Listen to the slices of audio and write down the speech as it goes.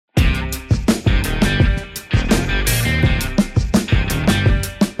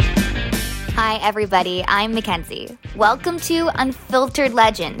everybody. I'm Mackenzie. Welcome to Unfiltered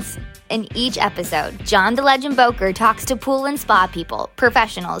Legends. In each episode, John the Legend Boker talks to pool and spa people,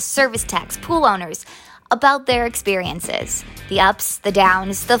 professionals, service techs, pool owners about their experiences. The ups, the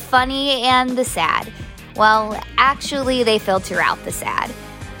downs, the funny, and the sad. Well, actually, they filter out the sad.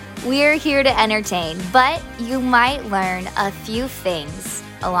 We're here to entertain, but you might learn a few things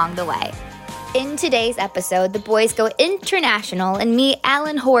along the way. In today's episode, the boys go international and meet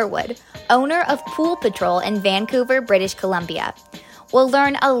Alan Horwood, owner of Pool Patrol in Vancouver, British Columbia. We'll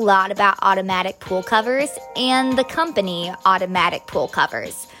learn a lot about automatic pool covers and the company Automatic Pool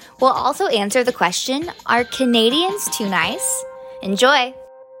Covers. We'll also answer the question, are Canadians too nice? Enjoy!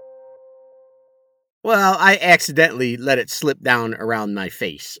 Well, I accidentally let it slip down around my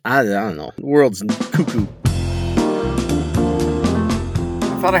face. I don't know. The world's cuckoo.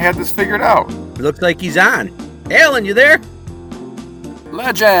 I thought I had this figured out. It looks like he's on. Alan, you there?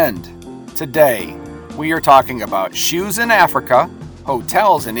 Legend! Today, we are talking about shoes in Africa,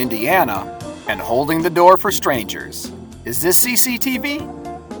 hotels in Indiana, and holding the door for strangers. Is this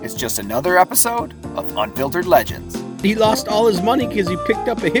CCTV? It's just another episode of Unfiltered Legends. He lost all his money because he picked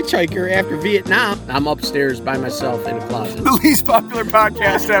up a hitchhiker after Vietnam. I'm upstairs by myself in a closet. The least popular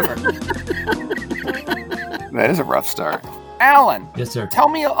podcast ever. That is a rough start. Alan, yes, sir. Tell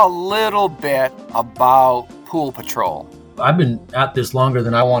me a little bit about Pool Patrol. I've been at this longer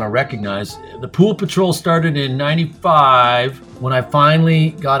than I want to recognize. The Pool Patrol started in 95 when I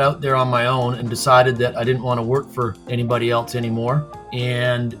finally got out there on my own and decided that I didn't want to work for anybody else anymore.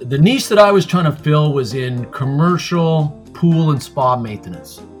 And the niche that I was trying to fill was in commercial pool and spa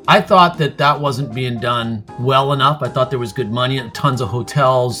maintenance. I thought that wasn't being done well enough. I thought there was good money and tons of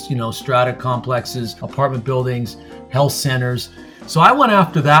hotels, strata complexes, apartment buildings, health centers. So I went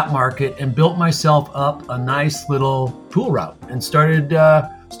after that market and built myself up a nice little pool route and started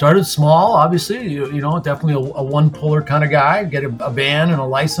small, obviously, definitely a one-puller kind of guy, get a van and a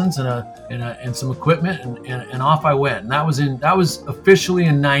license and some equipment and off I went. And that was officially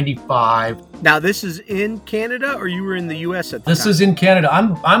in 95. Now this is in Canada or you were in the US at the time? This is in Canada.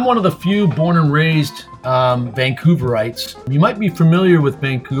 I'm one of the few born and raised Vancouverites. You might be familiar with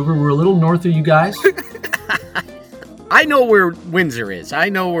Vancouver. We're a little north of you guys. I know where Windsor is. I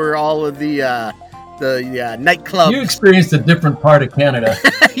know where all of the nightclubs. You experienced a different part of Canada.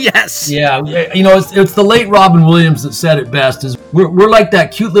 Yes. Yeah. It's the late Robin Williams that said it best. Is we're like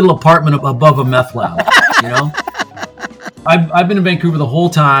that cute little apartment above a meth lab. I've been in Vancouver the whole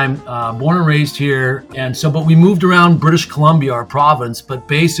time, born and raised here, but we moved around British Columbia, our province, but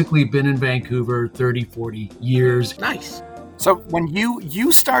basically been in Vancouver 30, 40 years. Nice. So when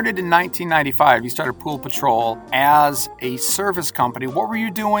you started in 1995, you started Pool Patrol as a service company. What were you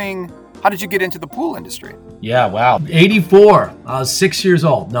doing? How did you get into the pool industry? Yeah, wow. 84. I was 6 years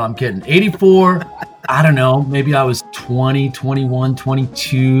old. No, I'm kidding. 84. I don't know. Maybe I was 20, 21,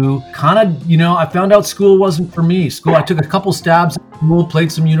 22. Kind of, I found out school wasn't for me. I took a couple stabs at school,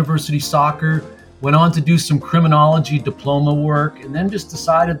 played some university soccer, went on to do some criminology diploma work, and then just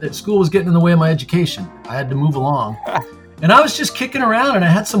decided that school was getting in the way of my education. I had to move along. And I was just kicking around, and I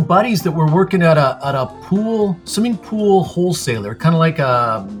had some buddies that were working at a swimming pool wholesaler, kind of like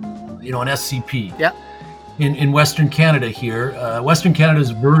an SCP. Yeah. In Western Canada here, Western Canada's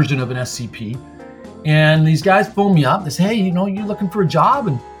version of an SCP. And these guys phoned me up. They said, hey, you looking for a job?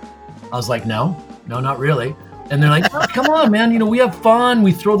 And I was like, no, not really. And they're like, oh, come on, man. We have fun.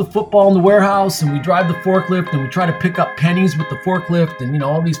 We throw the football in the warehouse and we drive the forklift and we try to pick up pennies with the forklift and,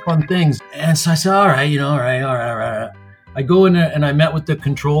 all these fun things. And so I said, all right. I go in and I met with the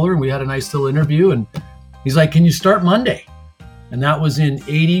controller and we had a nice little interview and he's like, can you start Monday? And that was in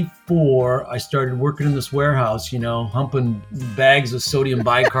 84. I started working in this warehouse, humping bags of sodium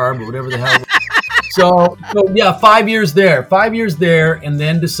bicarb or whatever the hell. So yeah, 5 years there, and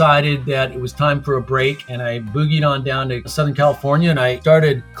then decided that it was time for a break. And I boogied on down to Southern California and I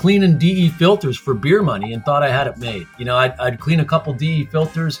started cleaning DE filters for beer money and thought I had it made. I'd clean a couple DE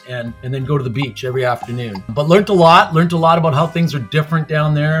filters and then go to the beach every afternoon. But learned a lot about how things are different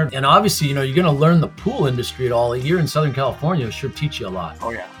down there. And obviously, you're going to learn the pool industry at all. A year in Southern California will sure teach you a lot. Oh,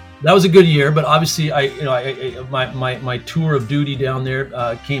 yeah. That was a good year, but obviously my tour of duty down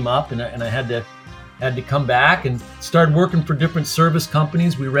there came up and I had had to come back and started working for different service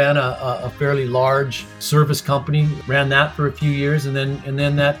companies. We ran a fairly large service company, ran that for a few years, and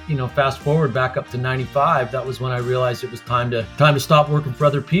then that, fast forward back up to 95, that was when I realized it was time to stop working for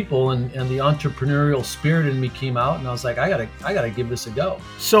other people, and the entrepreneurial spirit in me came out, and I was like, I gotta give this a go.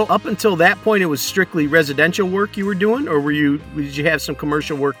 So up until that point, it was strictly residential work you were doing, or did you have some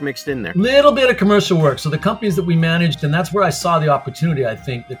commercial work mixed in there? Little bit of commercial work. So the companies that we managed, and that's where I saw the opportunity, I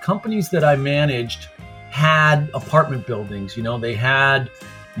think. The companies that I managed had apartment buildings. They had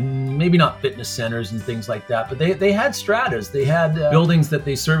maybe not fitness centers and things like that, but they had stratas. They had buildings that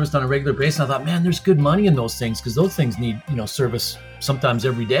they serviced on a regular basis. And I thought, man, there's good money in those things, because those things need service sometimes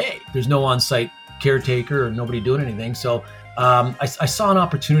every day. There's no on-site caretaker or nobody doing anything. So I saw an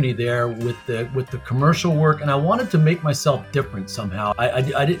opportunity there with the commercial work, and I wanted to make myself different somehow. I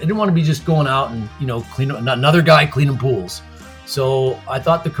didn't want to be just going out and clean another guy cleaning pools. So I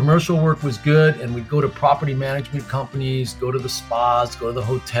thought the commercial work was good, and we'd go to property management companies, go to the spas, go to the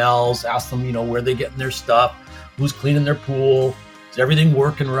hotels, ask them, where they getting their stuff, who's cleaning their pool, is everything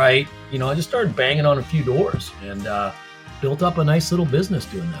working right? I just started banging on a few doors and built up a nice little business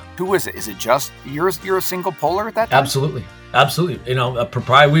doing that. Who is it? Is it just you're a single puller at that time? Absolutely. A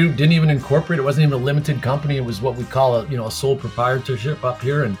proprietor. We didn't even incorporate. It wasn't even a limited company. It was what we call a sole proprietorship up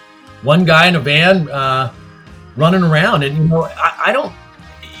here, and one guy in a van running around. And I don't.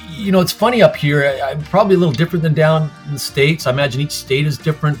 It's funny up here. I'm probably a little different than down in the States. I imagine each state is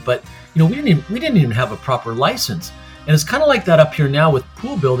different, but we didn't even have a proper license. And it's kind of like that up here now with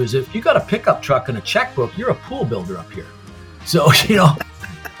pool builders. If you got a pickup truck and a checkbook, you're a pool builder up here. So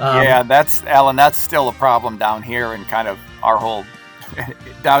yeah, that's still a problem down here, and kind of our whole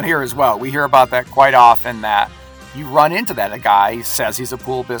down here as well. We hear about that quite often, that you run into that. A guy says he's a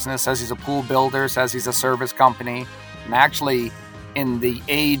pool business, says he's a pool builder, says he's a service company. And actually, in the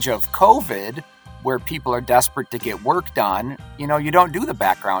age of COVID, where people are desperate to get work done, you don't do the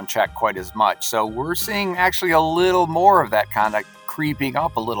background check quite as much. So we're seeing actually a little more of that kind of creeping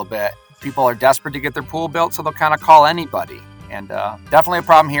up a little bit. People are desperate to get their pool built, so they'll kind of call anybody. And definitely a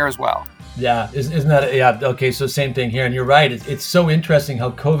problem here as well. Yeah, isn't that? Yeah, okay, so same thing here. And you're right. It's so interesting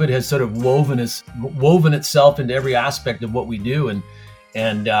how COVID has sort of woven itself into every aspect of what we do.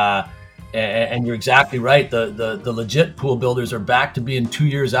 And you're exactly right. The legit pool builders are back to being 2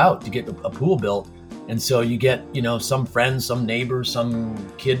 years out to get a pool built. And so you get, some friends, some neighbors, some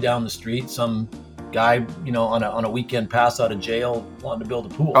kid down the street, some guy, on a weekend pass out of jail wanting to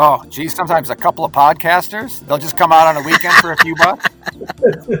build a pool. Oh, geez, sometimes a couple of podcasters, they'll just come out on a weekend for a few bucks.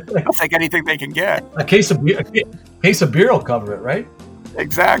 They'll take anything they can get. A case of beer will cover it, right?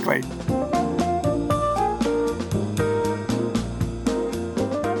 Exactly.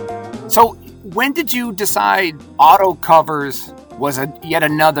 So when did you decide auto covers was yet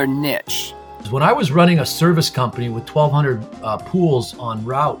another niche? When I was running a service company with 1,200 pools on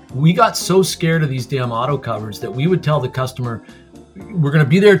route, we got so scared of these damn auto covers that we would tell the customer, we're going to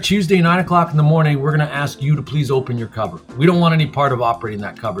be there Tuesday, 9 o'clock in the morning. We're going to ask you to please open your cover. We don't want any part of operating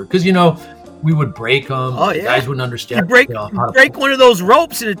that cover. Because, we would break them. Oh, yeah. Guys wouldn't understand. You break one of those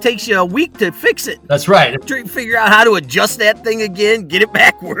ropes, and it takes you a week to fix it. That's right. Figure out how to adjust that thing again, get it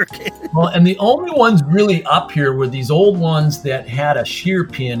back working. Well, and the only ones really up here were these old ones that had a shear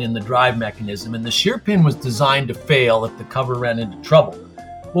pin in the drive mechanism, and the shear pin was designed to fail if the cover ran into trouble.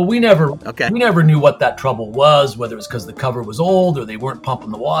 Well, we never knew what that trouble was, whether it was because the cover was old or they weren't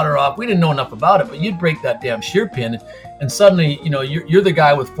pumping the water off. We didn't know enough about it, but you'd break that damn shear pin, and suddenly, you're the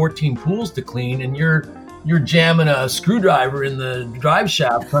guy with 14 pools to clean, and you're jamming a screwdriver in the drive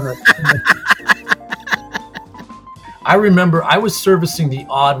shaft. I remember I was servicing the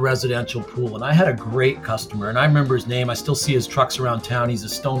odd residential pool, and I had a great customer, and I remember his name. I still see his trucks around town. He's a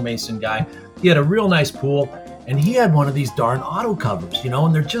stonemason guy. He had a real nice pool. And he had one of these darn auto covers,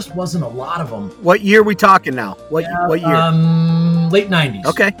 and there just wasn't a lot of them. What year are we talking now? What year? Late 90s.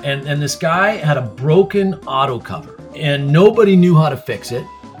 Okay. And this guy had a broken auto cover, and nobody knew how to fix it.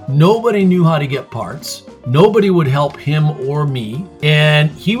 Nobody knew how to get parts. Nobody would help him or me. And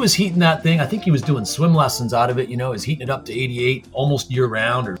he was heating that thing. I think he was doing swim lessons out of it. He was heating it up to 88 almost year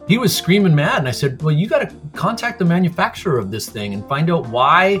round. Or he was screaming mad. And I said, well, you got to contact the manufacturer of this thing and find out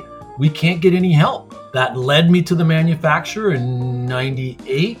why we can't get any help. That led me to the manufacturer in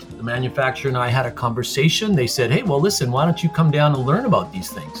 98. The manufacturer and I had a conversation. They said, hey, well, listen, why don't you come down and learn about these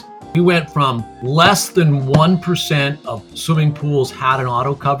things? We went from less than 1% of swimming pools had an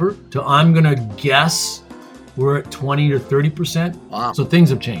auto cover to, I'm going to guess, we're at 20 or 30%. Wow. So things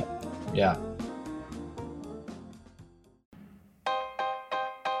have changed. Yeah.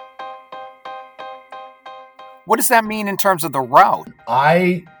 What does that mean in terms of the route?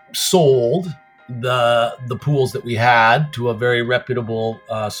 I sold the pools that we had to a very reputable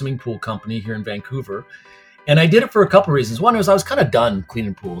swimming pool company here in Vancouver. And I did it for a couple of reasons. One was I was kind of done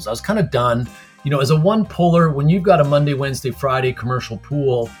cleaning pools. I was kind of done, as a one puller, when you've got a Monday, Wednesday, Friday commercial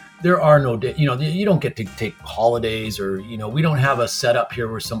pool, there are no, you don't get to take holidays or, we don't have a setup here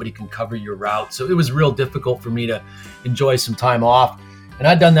where somebody can cover your route. So it was real difficult for me to enjoy some time off. And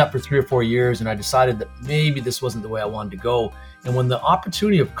I'd done that for 3 or 4 years, and I decided that maybe this wasn't the way I wanted to go. And when the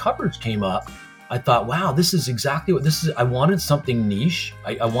opportunity of coverage came up, I thought, wow, this is exactly what this is. I wanted something niche.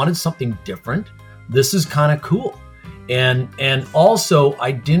 I wanted something different. This is kind of cool. And also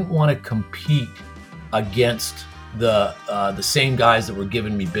I didn't want to compete against the same guys that were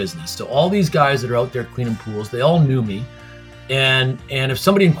giving me business. So all these guys that are out there cleaning pools, they all knew me. And if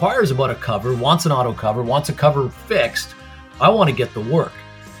somebody inquires about a cover, wants an auto cover, wants a cover fixed, I want to get the work.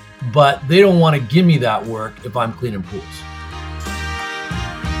 But they don't want to give me that work if I'm cleaning pools.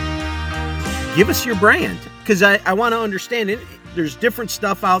 Give us your brand, because I want to understand it. There's different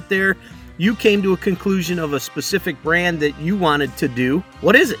stuff out there. You came to a conclusion of a specific brand that you wanted to do.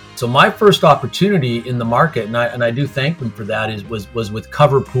 What is it? So my first opportunity in the market, and I do thank them for that, was with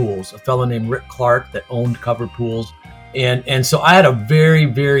Cover Pools, a fellow named Rick Clark that owned Cover Pools. And so I had a very,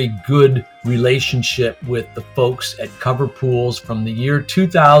 very good relationship with the folks at Cover Pools from the year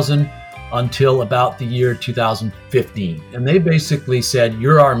 2000 until about the year 2015. And they basically said,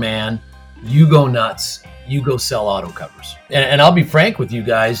 you're our man, you go nuts. You go sell auto covers. And I'll be frank with you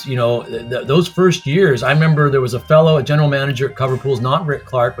guys, those first years, I remember there was a fellow, a general manager at Cover Pools, not Rick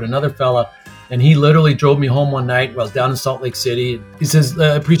Clark, but another fella, and he literally drove me home one night while I was down in Salt Lake City. He says,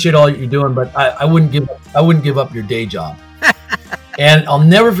 I appreciate all you're doing, but I wouldn't give up your day job. And I'll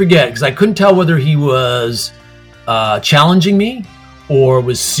never forget, because I couldn't tell whether he was challenging me or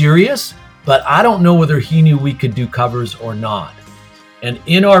was serious, but I don't know whether he knew we could do covers or not. And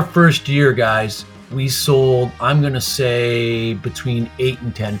in our first year, guys, we sold, I'm going to say, between 8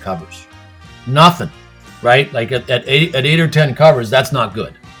 and 10 covers. Nothing, right? Like at 8 or 10 covers, that's not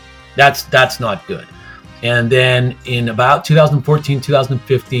good. That's not good. And then in about 2014,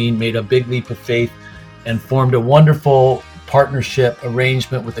 2015, made a big leap of faith and formed a wonderful partnership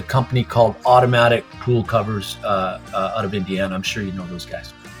arrangement with a company called Automatic Pool Covers out of Indiana. I'm sure you know those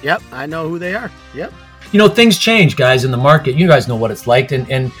guys. Yep, I know who they are. Yep. Things change, guys, in the market. You guys know what it's like.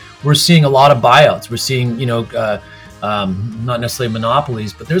 And we're seeing a lot of buyouts. We're seeing, not necessarily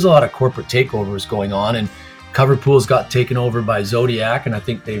monopolies, but there's a lot of corporate takeovers going on. And Cover Pools got taken over by Zodiac, and I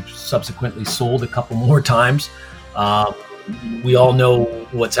think they've subsequently sold a couple more times. We all know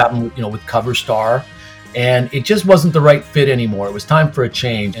what's happened, with Cover Star. And it just wasn't the right fit anymore. It was time for a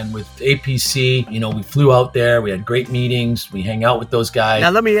change. And with APC, we flew out there. We had great meetings. We hang out with those guys.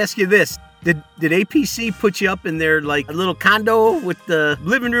 Now, let me ask you this. Did APC put you up in their like a little condo with the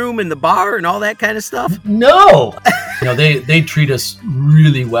living room and the bar and all that kind of stuff? No. They treat us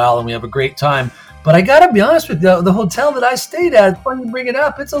really well and we have a great time. But I got to be honest with you, the hotel that I stayed at, it's funny you bring it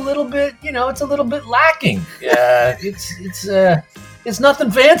up, it's a little bit lacking. Yeah, it's nothing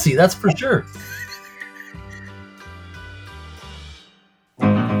fancy, that's for sure.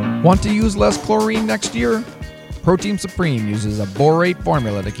 Want to use less chlorine next year? Protein Supreme uses a borate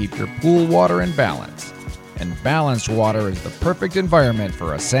formula to keep your pool water in balance. And balanced water is the perfect environment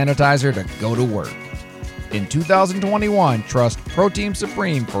for a sanitizer to go to work. In 2021, trust Protein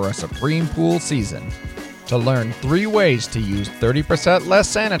Supreme for a supreme pool season. To learn 3 ways to use 30%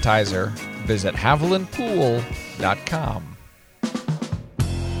 less sanitizer, visit havilandpool.com.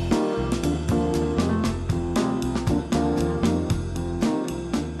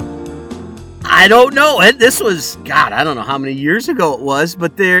 I don't know. This was, God, I don't know how many years ago it was,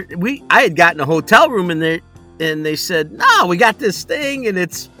 but I had gotten a hotel room in there, and they said, "No, we got this thing," and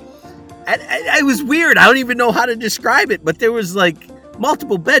it was weird. I don't even know how to describe it, but there was like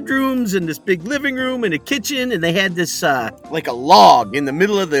multiple bedrooms and this big living room and a kitchen, and they had this like a log in the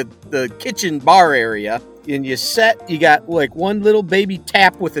middle of the kitchen bar area, and you got like one little baby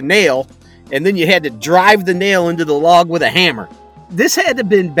tap with a nail, and then you had to drive the nail into the log with a hammer. This had to have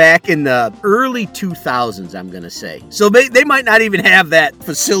been back in the early 2000s, I'm going to say. So they might not even have that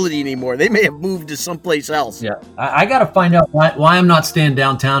facility anymore. They may have moved to someplace else. Yeah, I got to find out why I'm not staying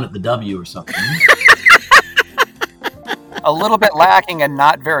downtown at the W or something. A little bit lacking and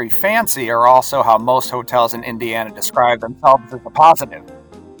not very fancy are also how most hotels in Indiana describe themselves as a positive.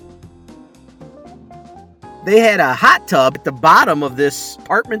 They had a hot tub at the bottom of this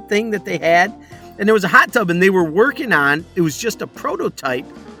apartment thing that they had. And there was a hot tub, and they were working on, it was just a prototype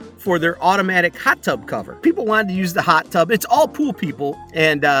for their automatic hot tub cover. People wanted to use the hot tub. It's all pool people,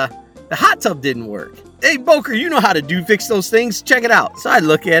 and the hot tub didn't work. Hey, Boker, you know how to fix those things. Check it out. So I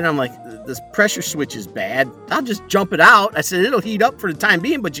look at it, and I'm like, the pressure switch is bad. I'll just jump it out. I said, it'll heat up for the time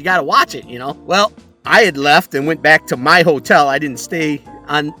being, but you got to watch it, Well, I had left and went back to my hotel. I didn't stay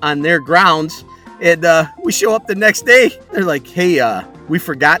on their grounds. And we show up the next day. They're like, hey, we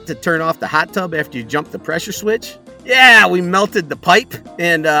forgot to turn off the hot tub after you jumped the pressure switch. Yeah, we melted the pipe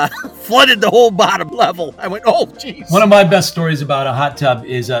and flooded the whole bottom level. I went, oh, geez. One of my best stories about a hot tub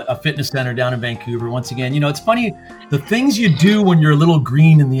is a fitness center down in Vancouver. Once again, it's funny, the things you do when you're a little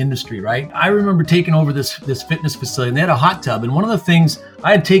green in the industry, right? I remember taking over this fitness facility, and they had a hot tub. And one of the things, I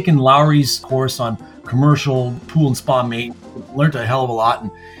had taken Lowry's course on commercial pool and spa mate, learned a hell of a lot.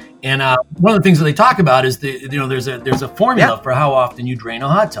 And one of the things that they talk about is there's a formula for how often you drain a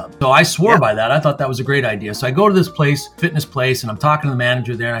hot tub. So I swore by that. I thought that was a great idea. So I go to this fitness place, and I'm talking to the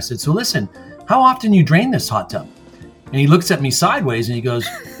manager there, and I said, so listen, how often you drain this hot tub? And he looks at me sideways and he goes,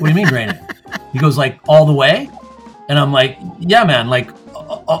 what do you mean drain it? He goes, like, all the way? And I'm like, yeah, man, like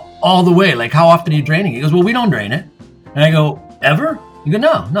all the way. Like, how often are you draining it? He goes, well, we don't drain it. And I go, ever? You go,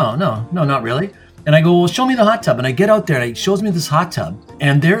 no, not really. And I go, well, show me the hot tub. And I get out there, and he shows me this hot tub,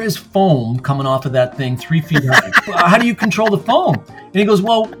 and there is foam coming off of that thing 3 feet high. How do you control the foam? And he goes,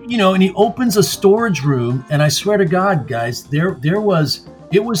 well, and he opens a storage room, and I swear to God, guys, it was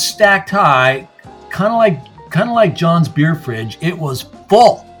stacked high, kind of like John's beer fridge. It was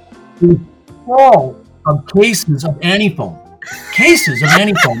full. It was full of cases of anti-foam. Cases of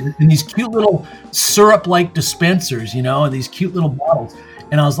anti-foam in these cute little syrup-like dispensers, and these cute little bottles.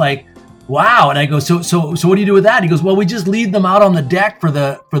 And I was like, wow. And I go, so what do you do with that? He goes, well, we just leave them out on the deck for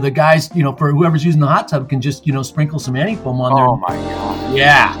the guys, for whoever's using the hot tub can just, sprinkle some anti-foam on there. Oh my God.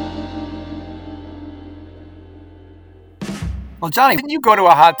 Yeah. Well, Johnny, didn't you go to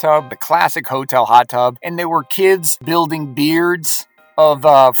a hot tub, the classic hotel hot tub, and there were kids building beards of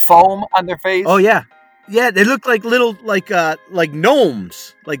foam on their face? Oh, yeah. Yeah, they looked like little, like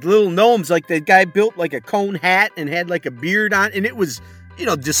gnomes, like little gnomes. Like the guy built like a cone hat and had like a beard on, and it was,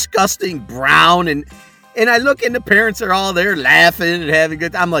 disgusting brown. And I look, and the parents are all there laughing and having a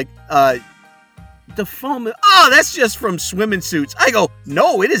good time. I'm like, the foam, that's just from swimming suits. I go,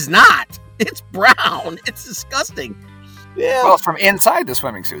 no, it is not. It's brown. It's disgusting. Yeah. Well, it's from inside the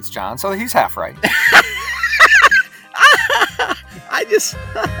swimming suits, John, so he's half right. I just...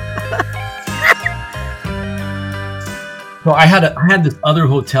 So I had this other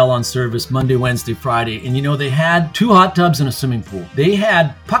hotel on service Monday, Wednesday, Friday, and they had 2 hot tubs and a swimming pool. They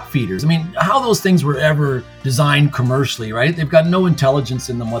had puck feeders. I mean, how those things were ever designed commercially, right? They've got no intelligence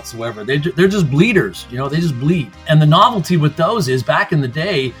in them whatsoever. They're just bleeders, they just bleed. And the novelty with those is, back in the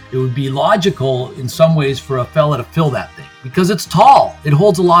day, it would be logical in some ways for a fella to fill that thing because it's tall. It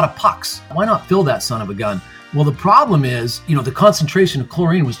holds a lot of pucks. Why not fill that son of a gun? Well, the problem is, the concentration of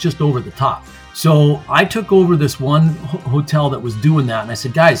chlorine was just over the top. So I took over this one hotel that was doing that, and I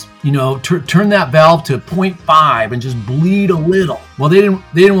said, guys, turn that valve to 0.5 and just bleed a little. Well, they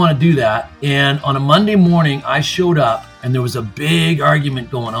didn't want to do that. And on a Monday morning, I showed up, and there was a big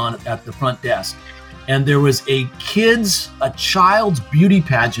argument going on at the front desk. And there was a child's beauty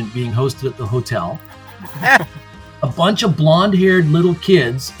pageant being hosted at the hotel. A bunch of blonde-haired little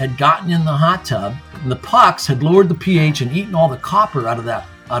kids had gotten in the hot tub, and the pucks had lowered the pH and eaten all the copper out of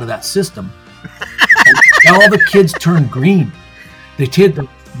that system. And all the kids turned green. They did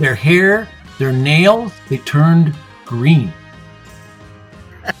their hair, their nails, they turned green.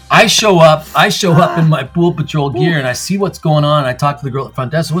 I show up in my pool patrol gear, and I see what's going on. I talk to the girl at the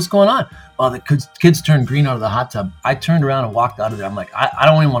front desk. What's going on? Oh, the kids turned green out of the hot tub. I turned around and walked out of there. I'm like, I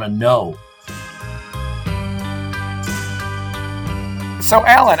don't even want to know. So,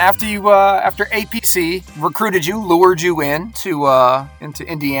 Alan, after APC recruited you, lured you into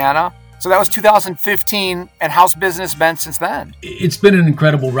Indiana. So that was 2015, and how's business been since then? It's been an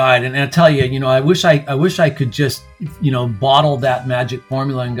incredible ride, and I tell you, I wish I could just, bottle that magic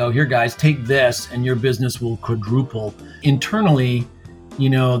formula and go, here, guys, take this, and your business will quadruple. Internally,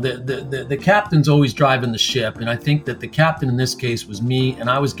 the captain's always driving the ship, and I think that the captain in this case was me, and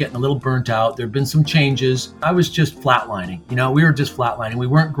I was getting a little burnt out. There had been some changes. I was just flatlining. We were just flatlining. We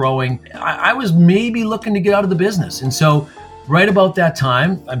weren't growing. I was maybe looking to get out of the business, and so. Right about that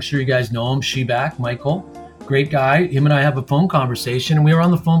time, I'm sure you guys know him, Sheback, Michael, great guy. Him and I have a phone conversation, and we were on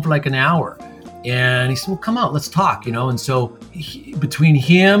the phone for like an hour. And he said, well, come out, let's talk, And so between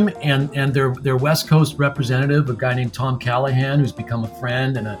him and their West Coast representative, a guy named Tom Callahan, who's become a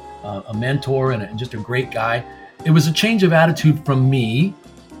friend and a mentor and just a great guy, it was a change of attitude from me.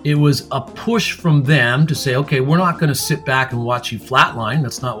 It was a push from them to say, okay, we're not going to sit back and watch you flatline.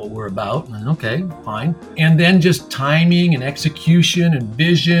 That's not what we're about. And okay, fine. And then just timing and execution and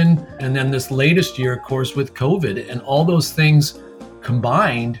vision. And then this latest year, of course, with COVID and all those things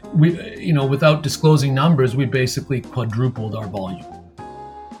combined, we, without disclosing numbers, we basically quadrupled our volume.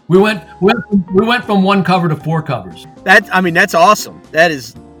 We went from 1 cover to 4 covers. That's awesome.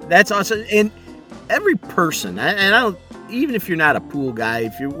 That's awesome. And every person, and I don't, even if you're not a pool guy,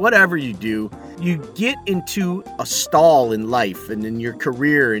 if you're whatever you do, you get into a stall in life and in your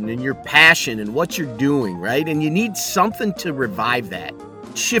career and in your passion and what you're doing, right? And you need something to revive that,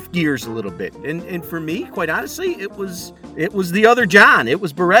 shift gears a little bit. And for me, quite honestly, it was the other John. It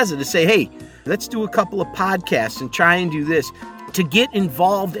was Bereza to say, hey, let's do a couple of podcasts and try and do this, to get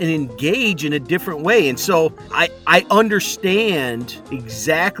involved and engage in a different way. And so I understand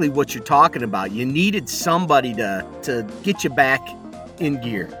exactly what you're talking about. You needed somebody to get you back in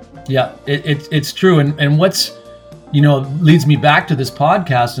gear. Yeah, it's true. And what's, leads me back to this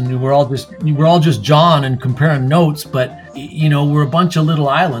podcast, and we're all just John and comparing notes, but we're a bunch of little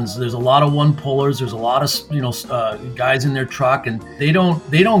islands. There's a lot of one pullers. There's a lot of guys in their truck, and they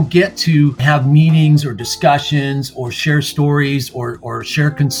don't get to have meetings or discussions or share stories or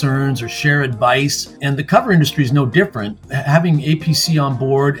share concerns or share advice. And the cover industry is no different. Having APC on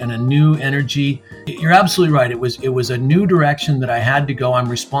board and a new energy, you're absolutely right. It was a new direction that I had to go. I'm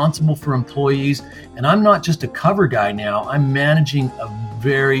responsible for employees, and I'm not just a cover guy now. I'm managing a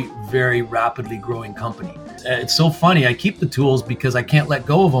very, very rapidly growing company. It's so funny. I keep the tools because I can't let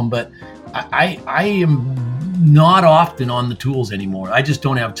go of them, but I am not often on the tools anymore. I just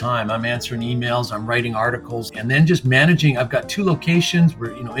don't have time. I'm answering emails, I'm writing articles, and then just managing. I've got 2 locations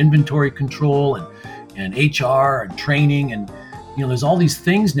where, inventory control and HR and training, and there's all these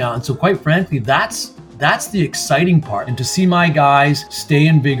things now. And so quite frankly, that's the exciting part. And to see my guys stay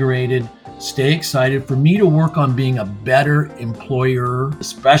invigorated, stay excited, for me to work on being a better employer,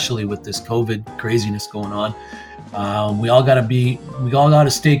 especially with this COVID craziness going on. We all got to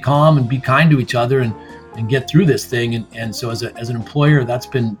stay calm and be kind to each other and get through this thing. And so as an employer, that's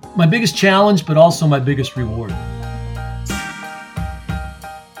been my biggest challenge, but also my biggest reward.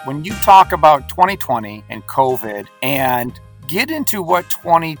 When you talk about 2020 and COVID, and get into what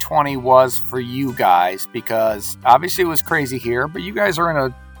 2020 was for you guys, because obviously it was crazy here, but you guys are in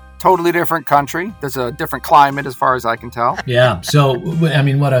a totally different country. There's a different climate as far as I can tell. Yeah. So,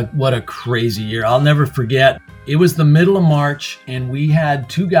 what a crazy year. I'll never forget. It was the middle of March, and we had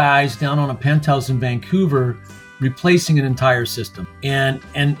 2 guys down on a penthouse in Vancouver replacing an entire system. And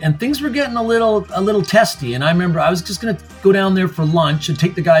things were getting a little testy. And I remember I was just going to go down there for lunch and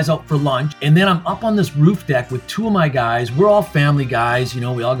take the guys out for lunch. And then I'm up on this roof deck with 2 of my guys. We're all family guys. We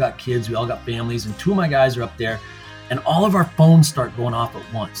all got kids. We all got families. And 2 of my guys are up there. And all of our phones start going off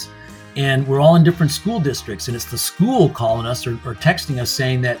at once. And we're all in different school districts. And it's the school calling us or texting us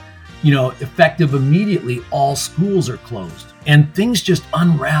saying that, effective immediately, all schools are closed. And things just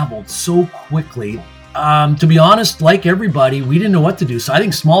unraveled so quickly. To be honest, like everybody, we didn't know what to do. So I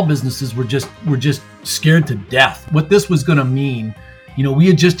think small businesses were just scared to death what this was going to mean. We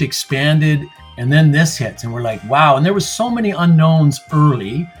had just expanded, and then this hits, and we're like, wow. And there was so many unknowns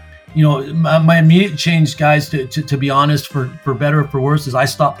early. My immediate change, guys, to be honest, for better or for worse, is I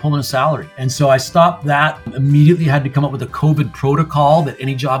stopped pulling a salary. And so I stopped that, immediately had to come up with a COVID protocol that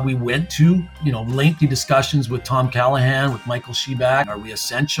any job we went to, lengthy discussions with Tom Callahan, with Michael Sheback. Are we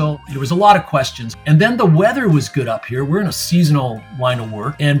essential? There was a lot of questions. And then the weather was good up here. We're in a seasonal line of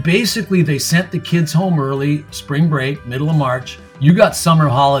work. And basically they sent the kids home early, spring break, middle of March. You got summer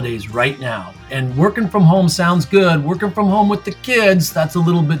holidays right now. And working from home sounds good. Working from home with the kids, that's a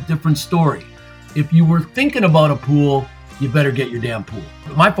little bit different story. If you were thinking about a pool, you better get your damn pool.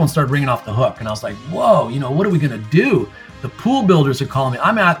 But my phone started ringing off the hook, and I was like, whoa, what are we going to do? The pool builders are calling me.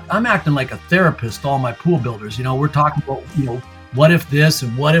 I'm acting like a therapist to all my pool builders. We're talking about, what if this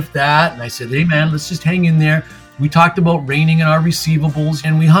and what if that? And I said, hey, man, let's just hang in there. We talked about reining in our receivables,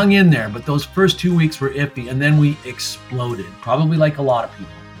 and we hung in there. But those first 2 weeks were iffy, and then we exploded, probably like a lot of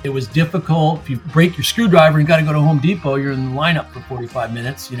people. It was difficult. If you break your screwdriver and got to go to Home Depot, you're in the lineup for 45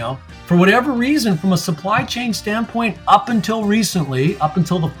 minutes, For whatever reason, from a supply chain standpoint, up until recently, up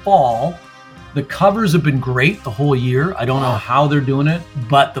until the fall, the covers have been great the whole year. I don't know how they're doing it,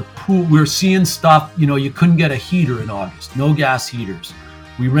 but the pool, we're seeing stuff, you couldn't get a heater in August, no gas heaters.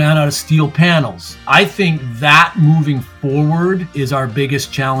 We ran out of steel panels. I think that moving forward is our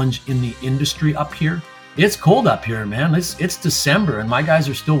biggest challenge in the industry up here. It's cold up here, man. It's December and my guys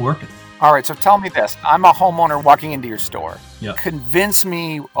are still working. All right, so tell me this. I'm a homeowner walking into your store. Yep. Convince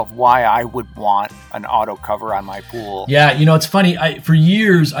me of why I would want an auto cover on my pool. Yeah, it's funny. For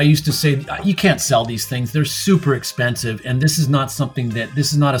years, I used to say, you can't sell these things. They're super expensive. And this is not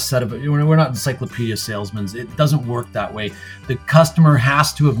a set of, we're not encyclopedia salesmen. It doesn't work that way. The customer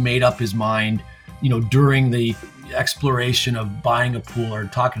has to have made up his mind, during the exploration of buying a pool or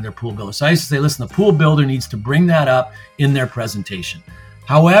talking to their pool builder. So I used to say, listen, the pool builder needs to bring that up in their presentation.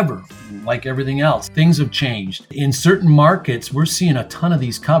 However, like everything else, things have changed. In certain markets, we're seeing a ton of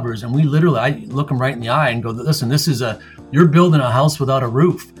these covers, and I look them right in the eye and go, listen, you're building a house without a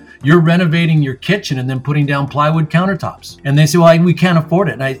roof. You're renovating your kitchen and then putting down plywood countertops. And they say, well, we can't afford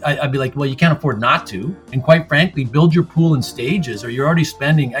it. And I'd be like, well, you can't afford not to. And quite frankly, build your pool in stages, or you're already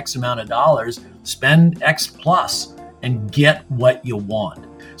spending X amount of dollars, spend X plus and get what you want.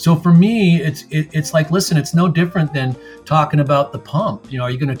 So for me, it's like, listen, it's no different than talking about the pump.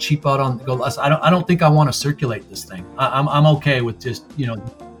 Are you going to cheap out on go less? I don't think I want to circulate this thing. I'm okay with just,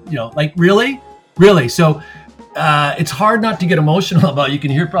 like really. So it's hard not to get emotional about. You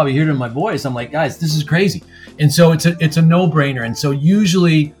can probably hear it in my voice. I'm like, guys, this is crazy. And so it's a no-brainer. And so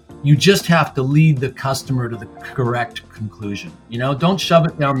usually you just have to lead the customer to the correct conclusion. Don't shove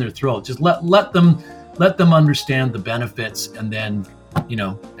it down their throat. Just let them understand the benefits, and then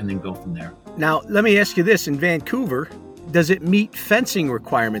go from there. Now, let me ask you this. In Vancouver, does it meet fencing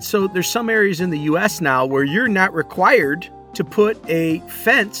requirements? So there's some areas in the U.S. now where you're not required to put a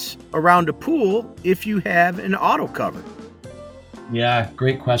fence around a pool if you have an auto cover. Yeah,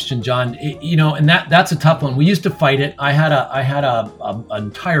 great question, John. And that's a tough one. We used to fight it. I had an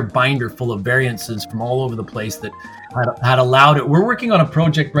entire binder full of variances from all over the place that had allowed it. We're working on a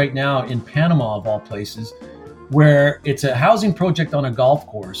project right now in Panama, of all places, where it's a housing project on a golf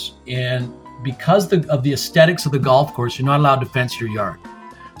course. And because of the aesthetics of the golf course, you're not allowed to fence your yard.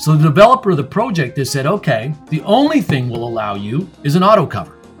 So the developer of the project has said, okay, the only thing we'll allow you is an auto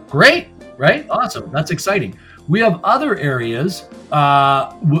cover. Great, right? Awesome. That's exciting. We have other areas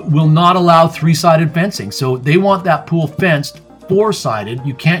will not allow 3-sided fencing. So they want that pool fenced 4-sided.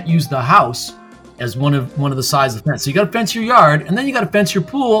 You can't use the house as one of the sides of the fence. So you got to fence your yard, and then you got to fence your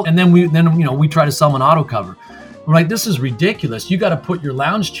pool, and then we try to sell an auto cover. We're like, this is ridiculous. You got to put your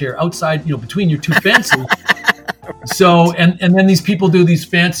lounge chair outside, between your two fences. So, and then these people do these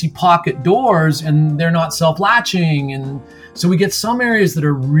fancy pocket doors, and they're not self-latching. And so we get some areas that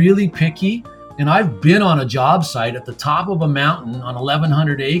are really picky. And I've been on a job site at the top of a mountain on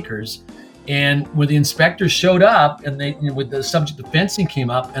 1,100 acres. And when the inspectors showed up and with the subject of fencing came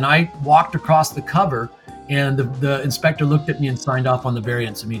up, and I walked across the cover, and the inspector looked at me and signed off on the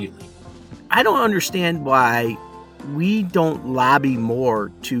variance immediately. I don't understand why we don't lobby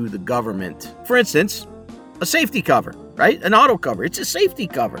more to the government. For instance, a safety cover, right? An auto cover. It's a safety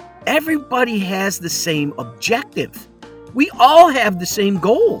cover. Everybody has the same objective. We all have the same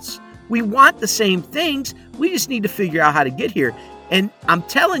goals. We want the same things. We just need to figure out how to get here. And I'm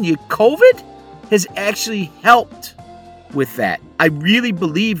telling you, COVID has actually helped with that. I really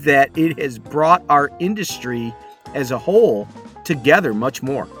believe that it has brought our industry as a whole together much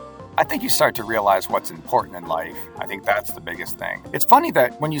more. I think you start to realize what's important in life. I think that's the biggest thing. It's funny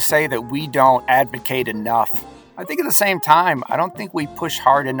that when you say that we don't advocate enough, I think at the same time, I don't think we push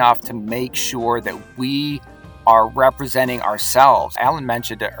hard enough to make sure that we are representing ourselves. Alan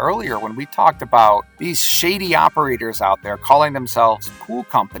mentioned it earlier when we talked about these shady operators out there calling themselves pool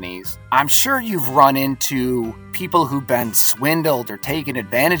companies. I'm sure you've run into people who've been swindled or taken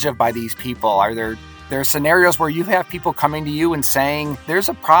advantage of by these people. Are there are scenarios where you have people coming to you and saying, there's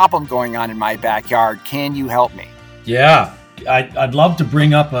a problem going on in my backyard. Can you help me? Yeah, I'd love to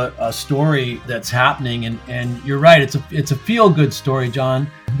bring up a story that's happening. And you're right. It's a feel-good story, John.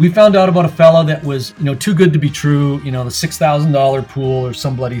 We found out about a fellow that was, too good to be true. The $6,000 pool or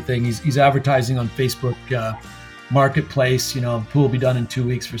some bloody thing. He's advertising on Facebook Marketplace. Pool will be done in 2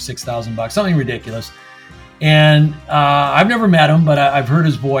 weeks for $6,000, something ridiculous. And I've never met him, but I've heard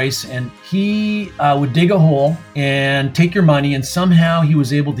his voice. And he would dig a hole and take your money. And somehow he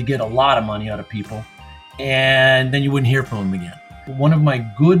was able to get a lot of money out of people. And then you wouldn't hear from him again. One of my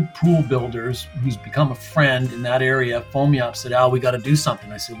good pool builders, who's become a friend in that area, phoned me up, said, Al, we got to do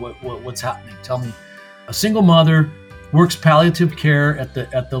something. I said, what's happening? Tell me. A single mother, works palliative care at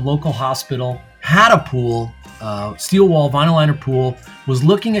the local hospital, had a pool, steel wall, vinyl liner pool, was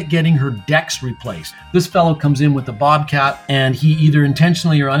looking at getting her decks replaced. This fellow comes in with a bobcat, and he either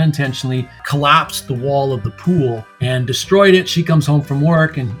intentionally or unintentionally collapsed the wall of the pool and destroyed it. She comes home from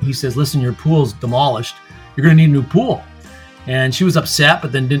work, and he says, listen, your pool's demolished. You're going to need a new pool. And she was upset,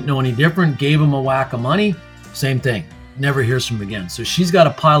 but then didn't know any different, gave him a whack of money. Same thing. Never hears from him again. So she's got a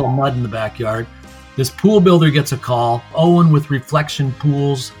pile of mud in the backyard. This pool builder gets a call. Owen with Reflection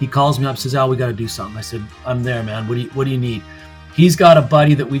Pools. He calls me up, says, Al, we got to do something. I said, I'm there, man. What do you need? He's got a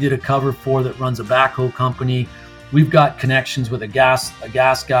buddy that we did a cover for that runs a backhoe company. We've got connections with a gas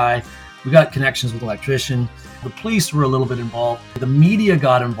guy. We got connections with an electrician. The police were a little bit involved. The media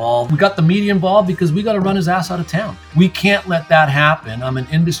got involved. We got the media involved because we got to run his ass out of town. We can't let that happen. I'm an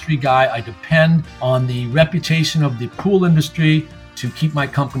industry guy. I depend on the reputation of the pool industry to keep my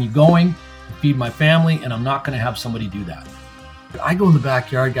company going, to feed my family, and I'm not going to have somebody do that. I go in the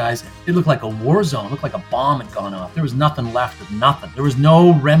backyard, guys. It looked like a war zone. It looked like a bomb had gone off. There was nothing left of nothing. There was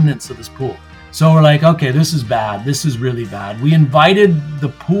no remnants of this pool. So we're like, okay, this is bad. This is really bad. We invited the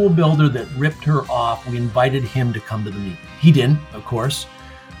pool builder that ripped her off. We invited him to come to the meeting. He didn't, of course.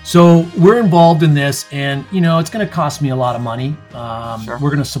 So we're involved in this, and it's going to cost me a lot of money. Sure.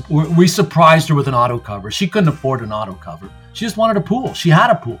 We surprised her with an auto cover. She couldn't afford an auto cover. She just wanted a pool. She had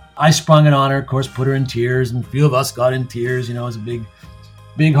a pool. I sprung it on her, of course, put her in tears, and a few of us got in tears. It was a big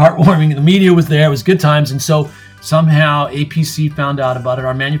heartwarming. The media was there. It was good times. And so somehow APC found out about it.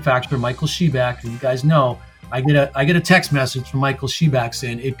 Our manufacturer, Michael Sheback, who you guys know, I get a text message from Michael Sheback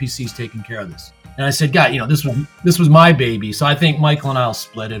saying APC's taking care of this. And I said, God, this was my baby. So I think Michael and I'll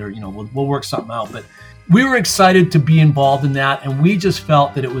split it, or we'll work something out. But we were excited to be involved in that, and we just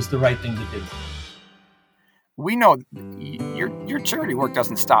felt that it was the right thing to do. We know your charity work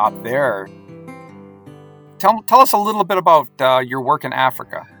doesn't stop there. Tell us a little bit about your work in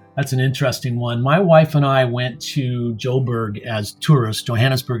Africa. That's an interesting one. My wife and I went to Johannesburg as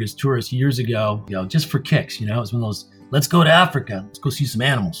tourists years ago, just for kicks. It was one of those, let's go to Africa, let's go see some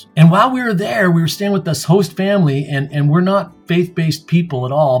animals. And while we were there, we were staying with this host family, and we're not faith-based people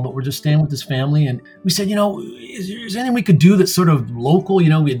at all, but we're just staying with this family. And we said, is there anything we could do that's sort of local?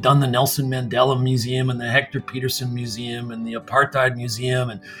 We had done the Nelson Mandela Museum and the Hector Peterson Museum and the Apartheid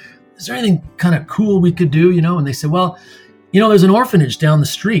Museum. And is there anything kind of cool we could do? And they said, well, there's an orphanage down the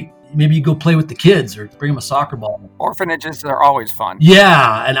street. Maybe you go play with the kids or bring them a soccer ball. Orphanages are always fun.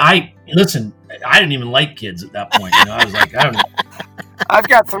 Yeah. And I didn't even like kids at that point. I was like, I don't know. I've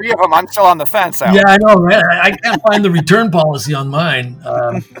got 3 of them. I'm still on the fence. Yeah, I know, right? I can't find the return policy on mine.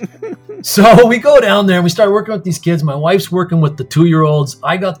 So we go down there and we start working with these kids. My wife's working with the 2-year-olds.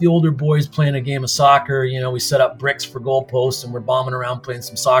 I got the older boys playing a game of soccer. We set up bricks for goalposts and we're bombing around playing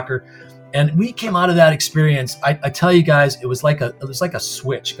some soccer. And we came out of that experience. I tell you guys, it was like a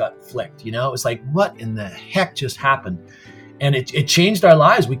switch got flicked. It was like, what in the heck just happened? And it changed our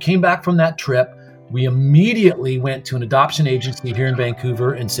lives. We came back from that trip. We immediately went to an adoption agency here in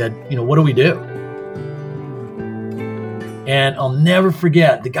Vancouver and said, what do we do? And I'll never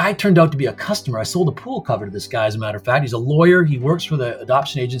forget, the guy turned out to be a customer. I sold a pool cover to this guy, as a matter of fact. He's a lawyer. He works for the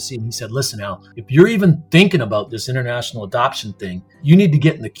adoption agency. And he said, listen, Al, if you're even thinking about this international adoption thing, you need to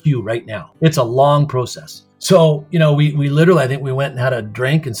get in the queue right now. It's a long process. So, we literally, I think we went and had a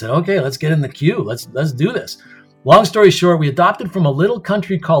drink and said, okay, let's get in the queue. Let's do this. Long story short, we adopted from a little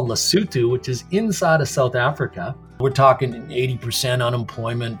country called Lesotho, which is inside of South Africa. We're talking 80%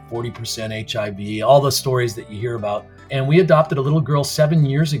 unemployment, 40% HIV, all the stories that you hear about. And we adopted a little girl 7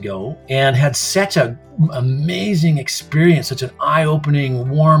 years ago and had such an amazing experience, such an eye-opening,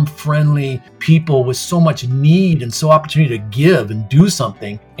 warm, friendly people with so much need and so opportunity to give and do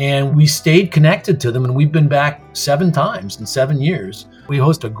something. And we stayed connected to them, and we've been back 7 times in 7 years. We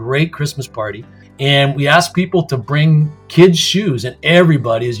host a great Christmas party. And we asked people to bring kids' shoes, and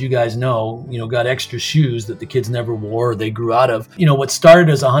everybody, as you guys know, got extra shoes that the kids never wore or they grew out of. What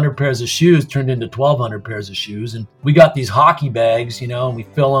started as 100 pairs of shoes turned into 1,200 pairs of shoes. And we got these hockey bags, and we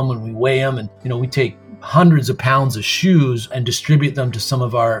fill them and we weigh them, and, we take hundreds of pounds of shoes and distribute them to some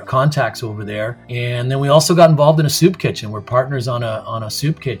of our contacts over there. And then we also got involved in a soup kitchen. We're partners on a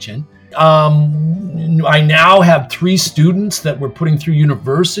soup kitchen. I now have 3 students that we're putting through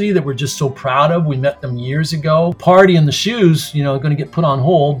university that we're just so proud of. We met them years ago. Party and the shoes, going to get put on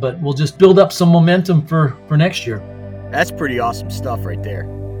hold, but we'll just build up some momentum for next year. That's pretty awesome stuff right there.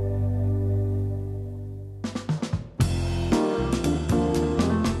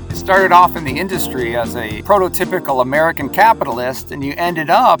 You started off in the industry as a prototypical American capitalist, and you ended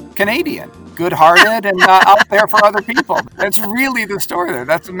up Canadian. Good-hearted and out there for other people. That's really the story there.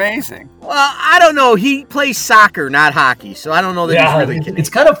 That's amazing. Well, I don't know. He plays soccer, not hockey, so I don't know that he's really Canadian. It's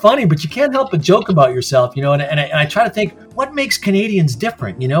kind of funny, but you can't help but joke about yourself, and I try to think, what makes Canadians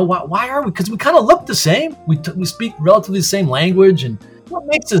different? Why are we? Because we kind of look the same. We speak relatively the same language, and what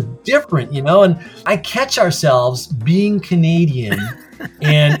makes us different, And I catch ourselves being Canadian.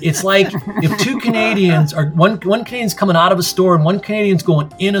 And it's like if 2 Canadians are one Canadian's coming out of a store and one Canadian's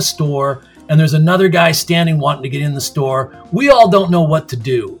going in a store, and there's another guy standing wanting to get in the store. We all don't know what to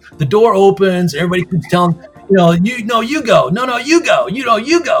do. The door opens, everybody keeps telling, you go. No, you go.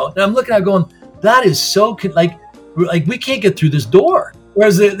 You go. And I'm looking at it going, that is so, like we can't get through this door.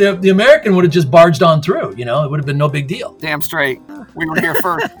 Whereas the American would have just barged on through, it would have been no big deal. Damn straight. We were here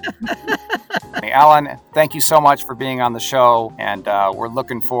first. Hey, Alan, thank you so much for being on the show, and we're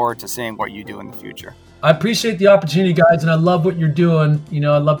looking forward to seeing what you do in the future. I appreciate the opportunity, guys, and I love what you're doing.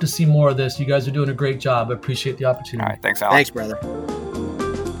 I'd love to see more of this. You guys are doing a great job. I appreciate the opportunity. All right, thanks, Alan. Thanks, brother.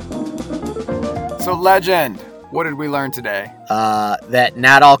 So, Legend, what did we learn today? That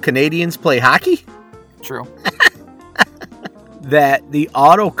not all Canadians play hockey. True. That the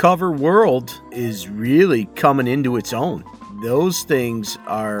auto cover world is really coming into its own. Those things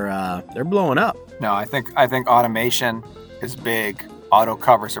are they're blowing up. No, I think automation is big. Auto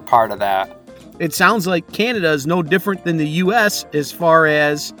covers are part of that. It sounds like Canada is no different than the U.S. as far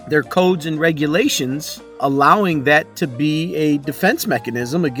as their codes and regulations allowing that to be a defense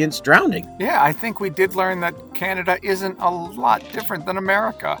mechanism against drowning. Yeah, I think we did learn that Canada isn't a lot different than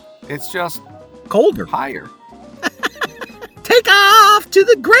America. It's just Colder. higher. Take off to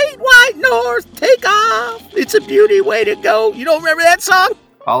the great white north. Take off. It's a beauty way to go. You don't remember that song?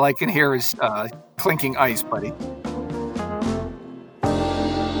 All I can hear is clinking ice, buddy.